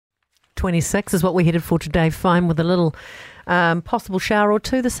26 is what we headed for today. Fine with a little possible shower or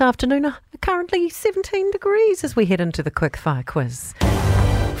two this afternoon. Currently 17 degrees as we head into the Quickfire Quiz.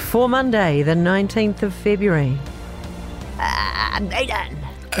 For Monday, the 19th of February. Nathan.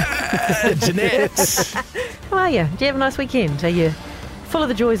 Jeanette. How are you? Do you have a nice weekend? Are you full of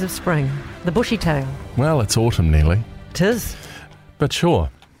the joys of spring? The bushy tail? Well, it's autumn nearly. It is. But sure.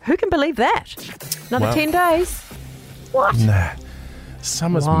 Who can believe that? Another 10 days? What? Nah.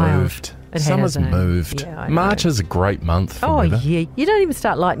 Summer's Wild. moved. It Summer's has, eh? moved. Yeah, I know. March is a great month for Oh, weather. yeah. You don't even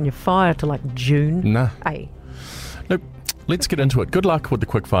start lighting your fire till like June. Nah. Hey. Nope. Let's get into it. Good luck with the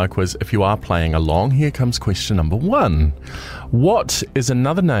Quickfire Quiz. If you are playing along, here comes question number 1. What is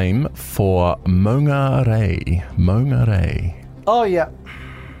another name for maunga-rei? Maunga-rei. Oh, yeah.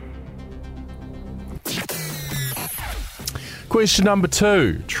 Question number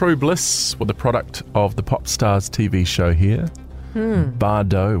 2. True Bliss were the product of the Pop Stars TV show here.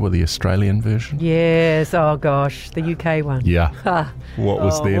 Bardo were the Australian version. Yes. Oh, gosh. The UK one. Yeah. Ah. What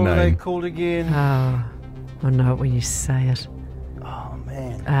was their What were they name? called again? Oh, I know it when you say it. Oh,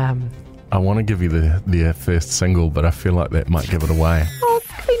 man. I want to give you their first single, but I feel like that might give it away. Oh, it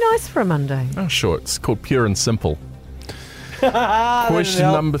could be nice for a Monday. Oh, sure. It's called Pure and Simple.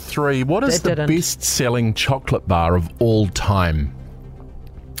 Question number 3. What is That the didn't. best-selling chocolate bar of all time?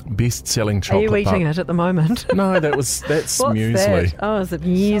 Best-selling Are chocolate you bar. eating it at the moment? No, that's What's muesli. that? Oh, is it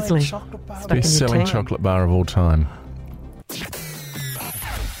muesli? Chocolate bar. Stuck in your Best-selling teeth. chocolate bar of all time. I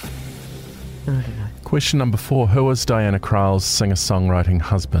don't know. Question number 4. Who is Diana Krall's singer-songwriting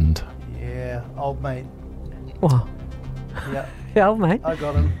husband? Yeah, old mate. Well, Yeah, yeah, mate. I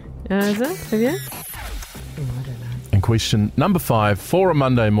got him. Is it? Have you? Oh, I don't know. And question number 5. For a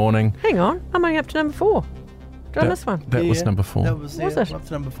Monday morning. Hang on. I'm only up to number 4. Did I miss one? That was Yeah, number 4. That was, Was yeah, it? Up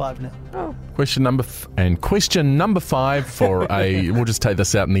to number 5 now. Oh. Question number 5 for a. We'll just take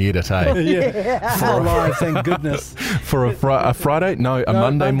this out in the edit, eh? Yeah. Still alive, thank goodness. For a Friday? No, a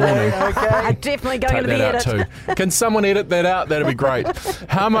Monday morning. I'm Okay. definitely going Take to the that edit. out too. Can someone edit that out? That'd be great.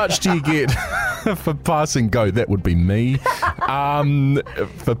 How much do you get for pass and go? That would be me.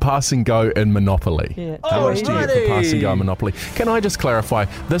 For pass and go in Monopoly. Yeah. How much do you get for pass and go in Alrighty. Monopoly? Can I just clarify?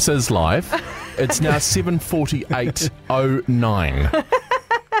 This is live. It's now 7:48:09.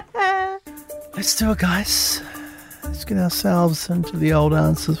 Let's do it, guys. Let's get ourselves into the old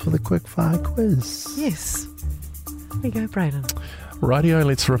answers for the Quickfire Quiz. Yes. There you go, Brayden. Rightio,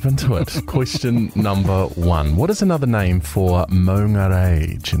 let's rip into it. Question number 1. What is another name for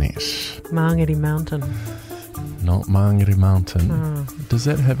maunga-rei, Jeanette? Mangere Mountain. Not Mangere Mountain. Does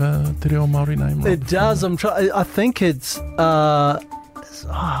that have a Te Reo Māori name? Rob? It does. I think it's.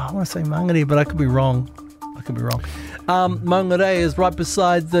 I want to say Mangere, but I could be wrong. Maunga-rei is right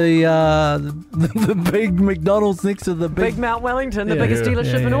beside the big McDonald's next to the Big Mount Wellington, the Yeah. biggest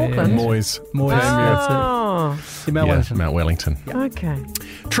dealership in Auckland. Moyes. Moyes. Oh, Yeah, Mount Wellington. Mount Wellington. okay.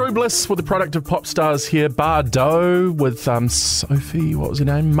 True Bliss were the product of Pop Stars here. Bardo with Sophie, what was her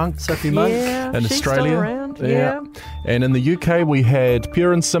name? Monk. Sophie Monk. Yeah, In she's Australia. still around. Yeah. And in the UK, we had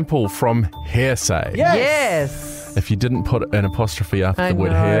Pure and Simple from Hearsay. Yes. Yes. If you didn't put an apostrophe after I the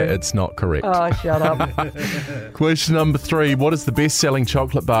word know. hair, it's not correct. Oh, shut up. Question number 3. What is the best-selling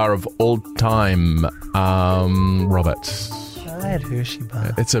chocolate bar of all time? Robert. I had Hershey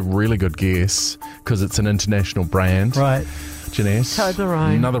bar. It's a really good guess because it's an international brand. Right. Jeanette.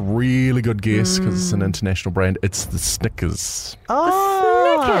 Toblerone. Another really good guess because it's an international brand. It's the Snickers.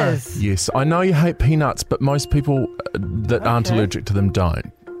 Oh, Snickers. Yes, I know you hate peanuts, but most people that aren't Okay. allergic to them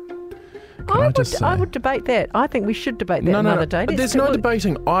don't. Can I just say? I would debate that. I think we should debate that another day. Let's There's do no it.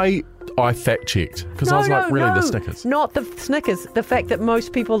 debating. I fact checked because I was like, really, the Snickers? Not the Snickers. The fact that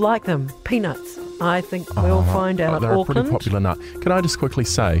most people like them. Peanuts. I think we'll find out. They're a Auckland. pretty popular nut. Can I just quickly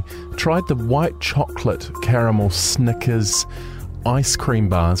say, tried the white chocolate caramel Snickers ice cream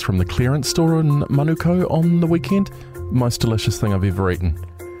bars from the clearance store in Manuko on the weekend. Most delicious thing I've ever eaten.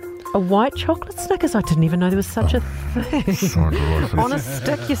 A white chocolate Snickers? I didn't even know there was such a thing. On a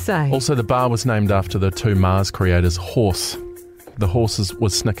stick, you say? Also, the bar was named after the two Mars creators' horse. The horse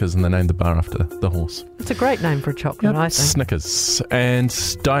was Snickers, and they named the bar after the horse. It's a great name for a chocolate, I think. Snickers. And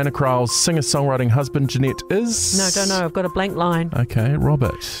Diana Krall's singer-songwriting husband, Jeanette, is... No, don't know. I've got a blank line. Okay,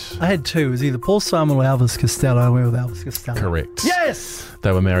 Robert. I had 2. It was either Paul Simon or Elvis Costello. I went with Elvis Costello. Correct. Yes!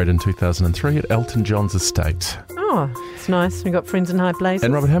 They were married in 2003 at Elton John's estate. Oh, it's nice. We've got friends in high places.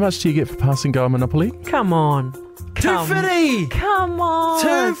 And Robert, how much do you get for passing go at Monopoly? Come on. $250! Come on.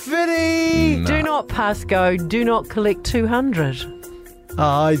 $250! Do not pass go. Do not collect 200. Oh,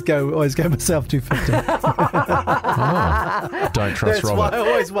 I always go myself $250. Don't trust That's why Robert. I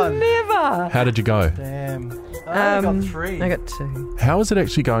always won. Never. How did you go? Damn. I got 3. I got 2. How is it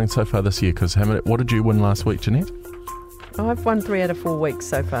actually going so far this year? Because what did you win last week, Jeanette? I've won 3 out of 4 weeks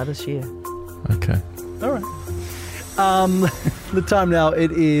so far this year. Okay. All right. The time now,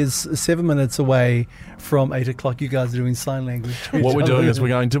 it is 7 minutes away from 8 o'clock. You guys are doing sign language. What we're doing is we're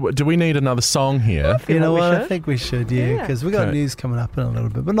going to... Do we need another song here? You know like what? we I should. think we should, yeah, because we got Okay. news coming up in a little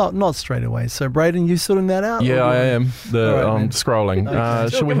bit, but not straight away. So, Braden, you sorting that out? Yeah, I am. All right, I'm man. scrolling.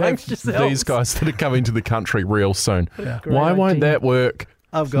 Okay. Shall we have Amongst yourselves. these guys that are coming to the country real soon? Yeah. Why won't idea. that work?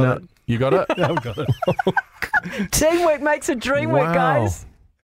 I've got it. You got it? I've got it. Teamwork makes a dream work, Wow. guys.